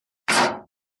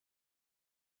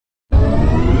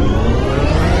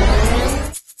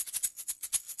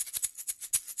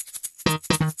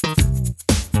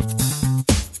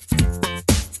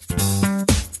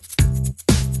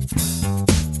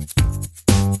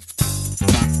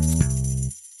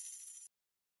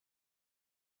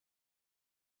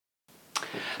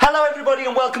Hello everybody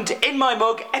and welcome to In My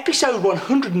Mug, episode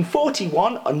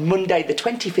 141 on Monday the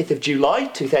 25th of July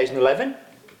 2011.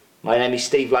 My name is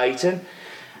Steve Layton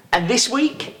and this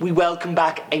week we welcome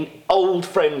back an old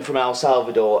friend from El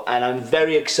Salvador, and I'm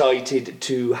very excited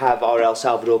to have our El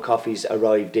Salvador coffees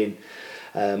arrived in.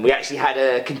 We actually had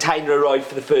a container arrive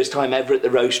for the first time ever at the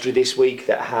roastery this week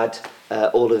that had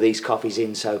all of these coffees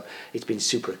in, so it's been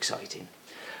super exciting.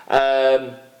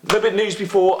 A little bit of news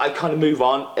before I kind of move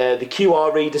on. The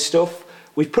QR reader stuff,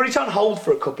 we've put it on hold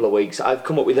for a couple of weeks. I've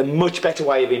come up with a much better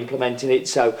way of implementing it,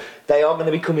 so they are going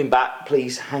to be coming back.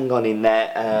 Please hang on in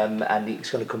there, and it's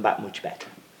going to come back much better.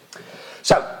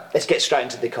 So let's get straight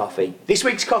into the coffee. This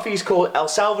week's coffee is called El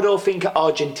Salvador Finca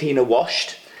Argentina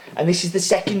Washed, and this is the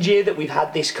second year that we've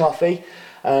had this coffee.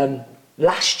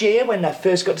 Last year, when I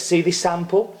first got to see this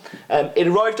sample, it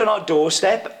arrived on our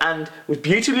doorstep and was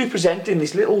beautifully presented in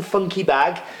this little funky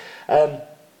bag,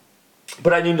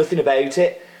 but I knew nothing about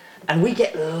it. And we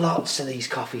get lots of these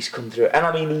coffees come through, and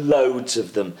I mean loads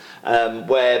of them,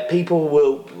 where people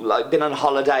will, like, been on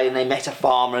holiday and they met a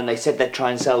farmer and they said they'd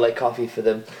try and sell their coffee for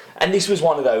them. And this was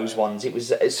one of those ones. It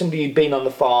was somebody who'd been on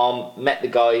the farm, met the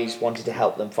guys, wanted to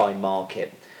help them find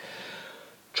market.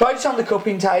 Tried it on the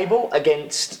cupping table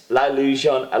against La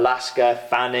Illusion, Alaska,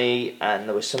 Fanny, and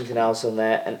there was something else on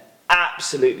there, and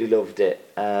absolutely loved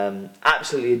it.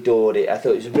 Absolutely adored it. I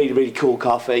thought it was a really, really cool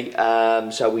coffee.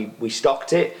 So we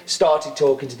stocked it, started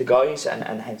talking to the guys,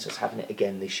 and hence us having it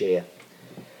again this year.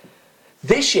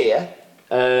 This year,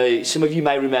 some of you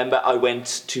may remember I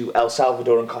went to El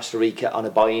Salvador and Costa Rica on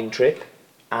a buy-in trip,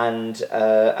 and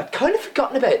I'd kind of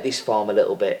forgotten about this farm a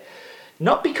little bit.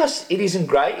 Not because it isn't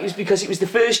great, it was because it was the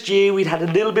first year we'd had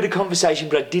a little bit of conversation,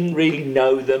 but I didn't really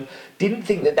know them, didn't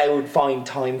think that they would find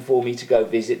time for me to go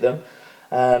visit them.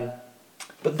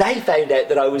 But they found out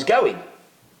that I was going.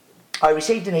 I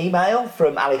received an email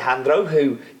from Alejandro,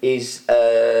 who is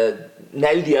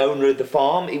now the owner of the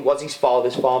farm. It was his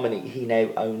father's farm and he now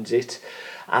owns it.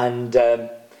 And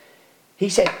he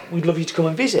said, "We'd love you to come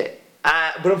and visit."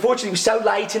 But unfortunately it was so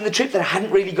late in the trip that I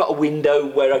hadn't really got a window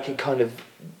where I could kind of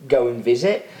go and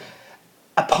visit,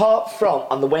 apart from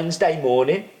on the Wednesday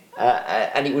morning,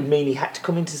 and it would mean he had to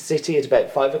come into the city at about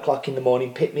 5 o'clock in the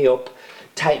morning, pick me up,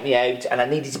 take me out, and I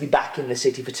needed to be back in the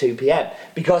city for 2 p.m.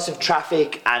 because of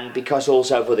traffic and because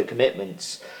also of other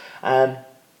commitments. And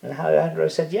Alejandro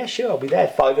said, "Yeah, sure, I'll be there."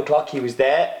 5 o'clock he was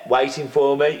there waiting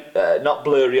for me, not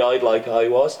blurry-eyed like I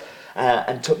was,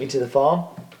 and took me to the farm.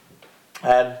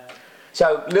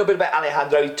 So a little bit about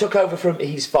Alejandro. He took over from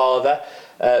his father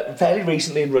fairly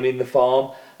recently in running the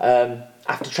farm,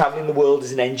 after travelling the world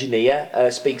as an engineer.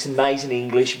 Speaks amazing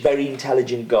English, very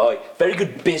intelligent guy, very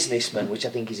good businessman, which I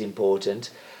think is important.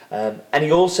 And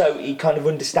he kind of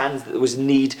understands that there was a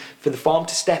need for the farm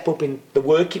to step up in the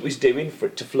work it was doing for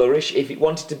it to flourish. If it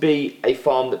wanted to be a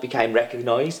farm that became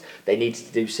recognised, they needed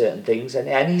to do certain things,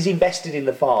 and he's invested in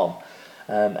the farm.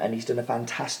 And he's done a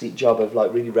fantastic job of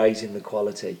really raising the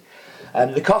quality.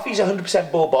 The coffee's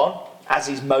 100% Bourbon, as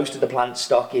is most of the plant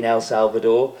stock in El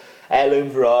Salvador. Heirloom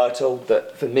varietal,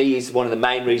 that for me is one of the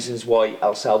main reasons why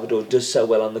El Salvador does so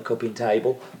well on the cupping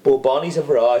table. Bourbon is a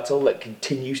varietal that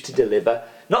continues to deliver.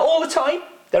 Not all the time,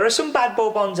 there are some bad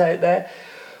Bourbons out there,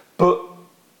 but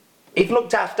if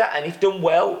looked after and if done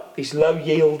well, this low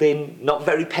yielding, not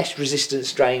very pest resistant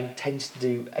strain tends to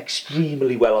do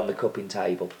extremely well on the cupping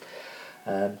table.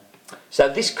 So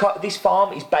this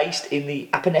farm is based in the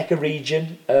Apaneca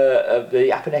region of the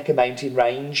Apaneca mountain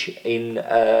range in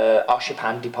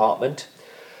Ashapan department,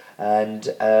 and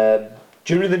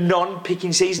during the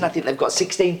non-picking season I think they've got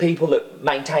 16 people that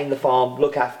maintain the farm,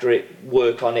 look after it,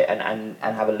 work on it and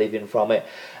have a living from it,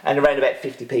 and around about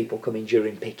 50 people come in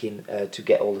during picking to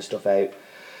get all the stuff out.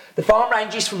 The farm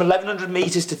ranges from 1100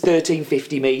 metres to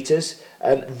 1350 metres.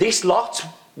 This lot,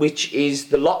 which is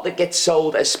the lot that gets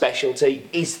sold as specialty,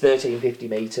 is 1350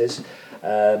 metres.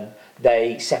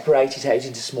 They separate it out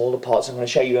into smaller pots. I'm going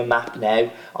to show you a map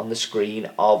now on the screen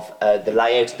of the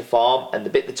layout of the farm, and the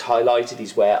bit that's highlighted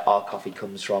is where our coffee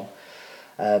comes from.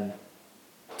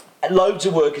 Loads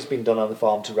of work has been done on the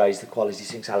farm to raise the quality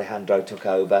since Alejandro took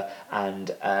over,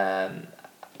 and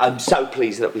I'm so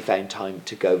pleased that we found time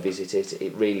to go visit it.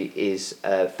 It really is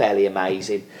fairly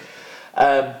amazing.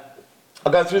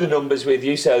 I'll go through the numbers with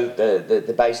you. So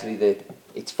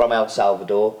it's from El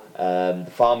Salvador.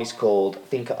 The farm is called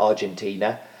Finca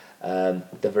Argentina.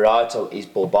 The varietal is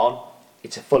Bourbon.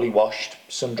 It's a fully washed,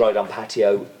 sun-dried on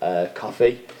patio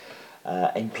coffee.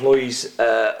 Employs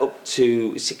up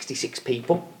to 66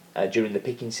 people during the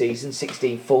picking season,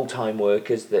 16 full-time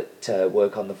workers that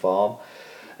work on the farm.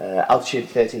 Altitude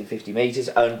 1350 metres,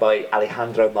 owned by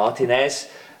Alejandro Martinez.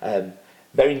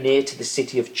 very near to the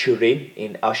city of Churin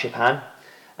in Ashipan,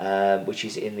 which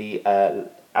is in the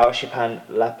Ashipan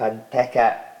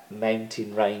Lapanteca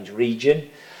mountain range region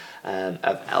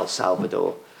of El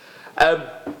Salvador.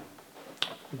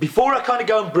 Before I kind of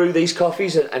go and brew these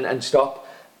coffees and stop,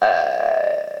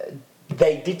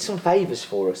 they did some favours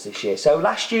for us this year. So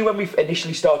last year when we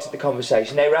initially started the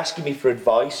conversation, they were asking me for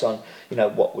advice on,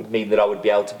 what would mean that I would be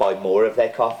able to buy more of their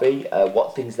coffee,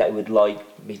 what things they would like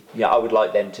me, I would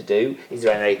like them to do. Is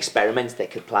there any experiments they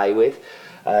could play with?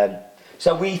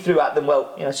 So we threw at them,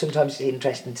 sometimes it's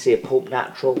interesting to see a pulp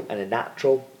natural and a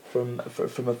natural from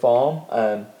a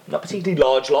farm. Not particularly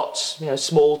large lots,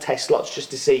 small test lots just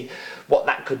to see what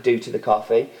that could do to the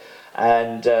coffee.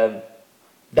 And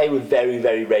they were very,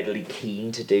 very readily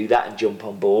keen to do that and jump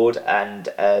on board. And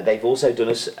they've also done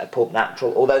us a pulp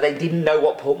natural, although they didn't know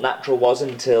what pulp natural was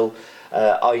until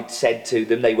I said to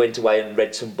them. They went away and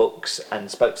read some books and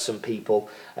spoke to some people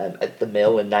at the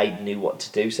mill, and they knew what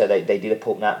to do, so they did a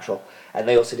pulp natural. And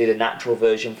they also did a natural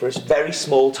version for us, very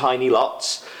small, tiny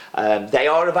lots. They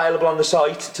are available on the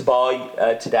site to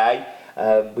buy today.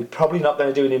 We're probably not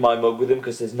going to do an In My Mug with them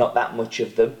because there's not that much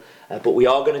of them. But we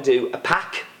are going to do a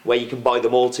pack where you can buy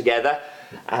them all together.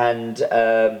 And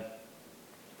we're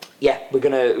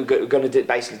going to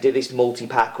basically do this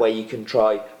multi-pack where you can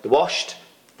try the washed,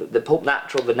 the pulp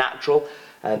natural, the natural.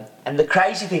 And the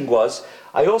crazy thing was,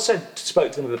 I also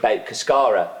spoke to them about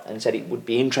Cascara and said it would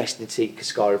be interesting to see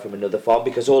Cascara from another farm,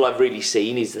 because all I've really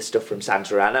seen is the stuff from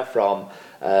Santa Ana, from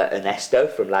Ernesto,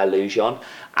 from La Lujon,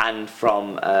 and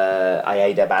from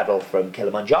Aida Battle from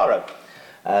Kilimanjaro.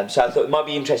 So I thought it might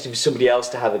be interesting for somebody else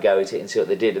to have a go at it and see what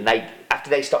they did. And after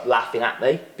they stopped laughing at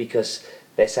me, because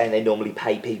they're saying they normally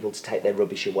pay people to take their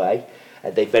rubbish away,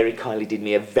 they very kindly did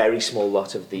me a very small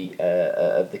lot of the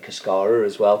Cascara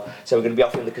as well. So we're going to be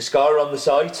offering the Cascara on the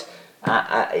site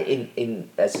in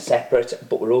as a separate,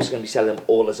 but we're also going to be selling them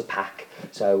all as a pack.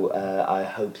 So I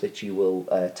hope that you will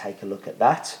take a look at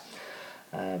that.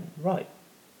 Right,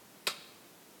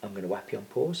 I'm going to whap you on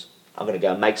pause. I'm going to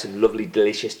go and make some lovely,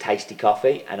 delicious, tasty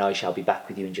coffee, and I shall be back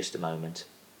with you in just a moment.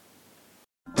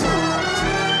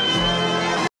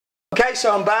 Okay,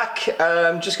 so I'm back.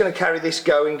 I'm just going to carry this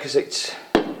going because it's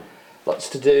lots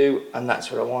to do, and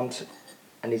that's what I want.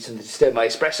 I need something to stir my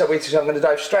espresso with, so I'm going to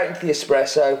dive straight into the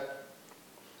espresso.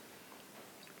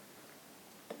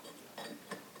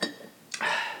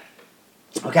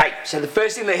 Okay, so the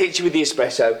first thing that hits you with the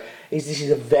espresso is this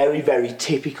is a very, very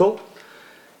typical,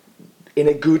 in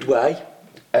a good way,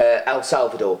 El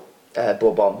Salvador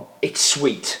Bourbon. It's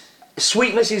sweet.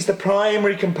 Sweetness is the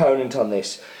primary component on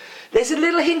this. There's a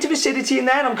little hint of acidity in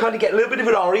there, and I'm kind of getting a little bit of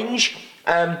an orange.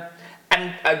 And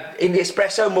in the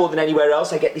espresso, more than anywhere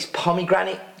else, I get this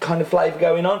pomegranate kind of flavour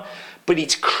going on. But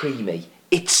it's creamy,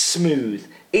 it's smooth,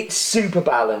 it's super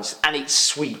balanced, and it's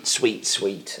sweet, sweet,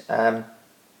 sweet.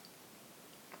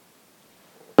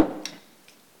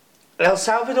 El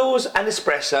Salvador's and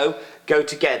espresso go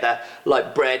together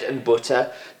like bread and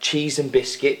butter, cheese and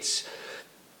biscuits,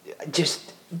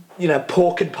 just,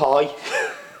 pork and pie.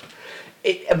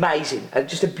 Amazing, and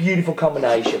just a beautiful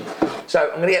combination. So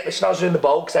I'm going to get my schnozzer in the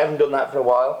bowl because I haven't done that for a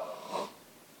while.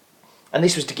 And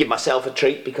this was to give myself a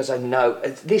treat because I know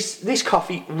this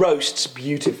coffee roasts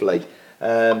beautifully.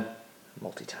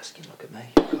 Multitasking, look at me.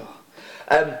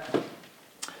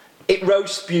 It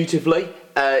roasts beautifully.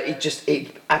 It's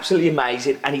absolutely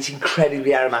amazing, and it's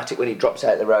incredibly aromatic when it drops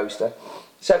out the roaster.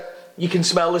 So you can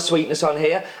smell the sweetness on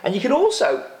here, and you can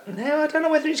also, now I don't know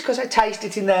whether it's because I taste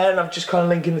it in there and I'm just kind of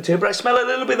linking the two, but I smell a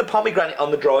little bit of the pomegranate on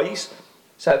the dries.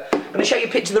 So I'm going to show you a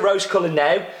picture of the roast colour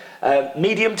now.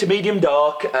 Medium to medium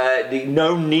dark.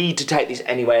 No need to take this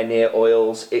anywhere near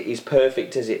oils. It is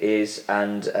perfect as it is,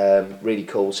 and really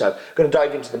cool. So I'm going to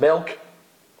dive into the milk.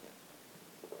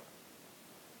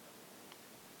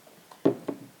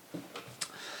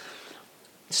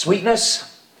 Sweetness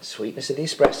of the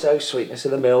espresso, sweetness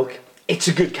of the milk. It's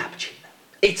a good cappuccino.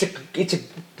 It's a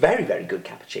very, very good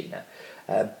cappuccino.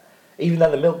 Even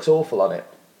though the milk's awful on it,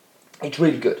 it's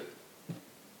really good.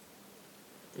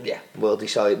 Yeah, we'll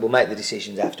decide. We'll make the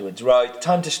decisions afterwards. Right,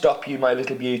 time to stop you, my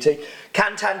little beauty.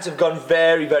 Cantans have gone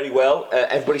very, very well.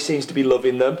 Everybody seems to be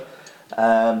loving them.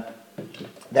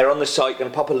 They're on the site. Going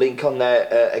to pop a link on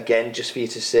there again, just for you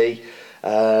to see.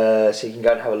 So you can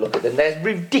go and have a look at them. They're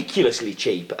ridiculously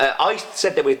cheap. I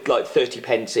said they were like 30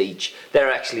 pence each.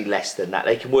 They're actually less than that.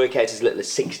 They can work out as little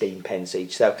as 16 pence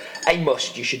each. So a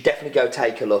must. You should definitely go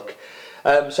take a look.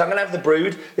 So I'm going to have the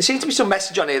brewed. There seems to be some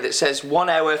message on here that says 1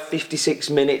 hour, 56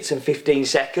 minutes and 15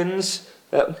 seconds.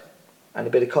 And a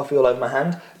bit of coffee all over my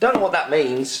hand. Don't know what that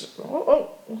means. Oh,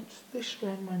 what's this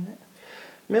around my neck?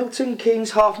 Milton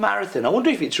Keynes half marathon. I wonder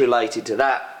if it's related to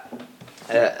that.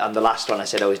 On the last one I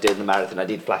said I was doing the marathon, I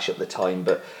did flash up the time,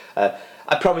 but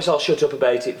I promise I'll shut up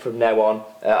about it from now on.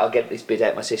 I'll get this bit out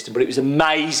of my system, but it was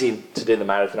amazing to do the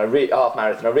marathon. Half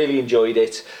marathon. I really enjoyed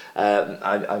it.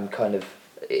 I'm kind of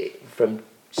from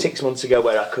 6 months ago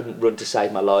where I couldn't run to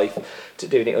save my life to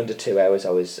doing it under 2 hours.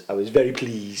 I was very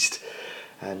pleased,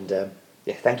 and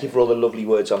yeah, thank you for all the lovely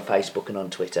words on Facebook and on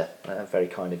Twitter. Very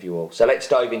kind of you all. So let's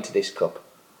dive into this cup.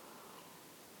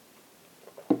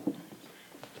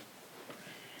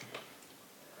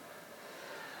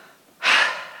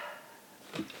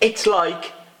 It's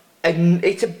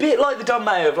a bit like the Don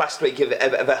Mayo of last week of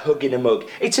a hug in a mug.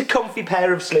 It's a comfy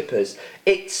pair of slippers.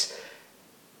 It's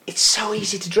so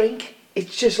easy to drink.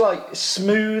 It's just like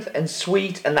smooth and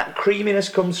sweet, and that creaminess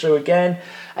comes through again,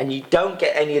 and you don't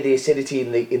get any of the acidity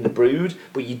in the brood,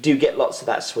 but you do get lots of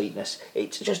that sweetness.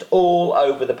 It's just all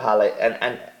over the palate,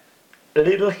 and a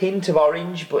little hint of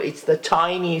orange, but it's the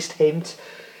tiniest hint.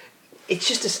 It's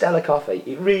just a stellar coffee.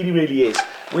 It really, really is.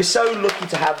 We're so lucky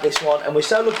to have this one, and we're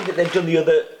so lucky that they've done the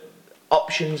other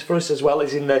options for us as well,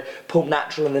 as in the Pulp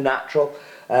Natural and the Natural.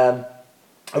 I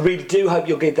really do hope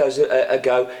you'll give those a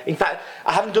go. In fact,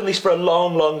 I haven't done this for a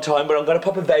long, long time, but I'm going to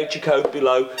pop a voucher code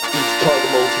below for you to try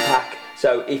the multi-pack.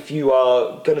 So if you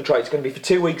are going to try it, it's going to be for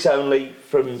 2 weeks only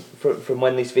from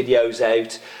when this video's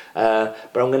out.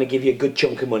 But I'm going to give you a good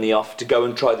chunk of money off to go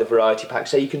and try the variety pack.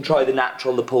 So you can try the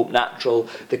Natural, the Pulp Natural,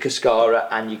 the Cascara,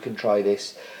 and you can try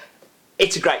this.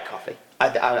 It's a great coffee.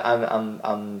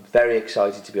 I'm very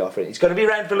excited to be offering it. It's going to be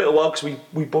around for a little while because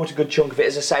we bought a good chunk of it.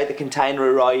 As I say, the container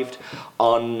arrived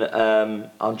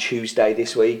on Tuesday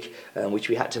this week, which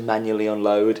we had to manually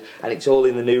unload, and it's all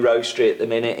in the new roastery at the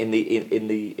minute in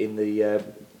the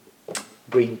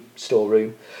green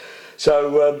storeroom.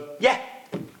 So yeah,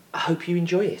 I hope you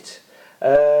enjoy it.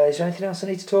 Is there anything else I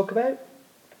need to talk about?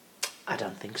 I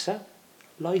don't think so.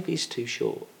 Life is too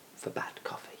short for bad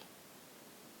coffee.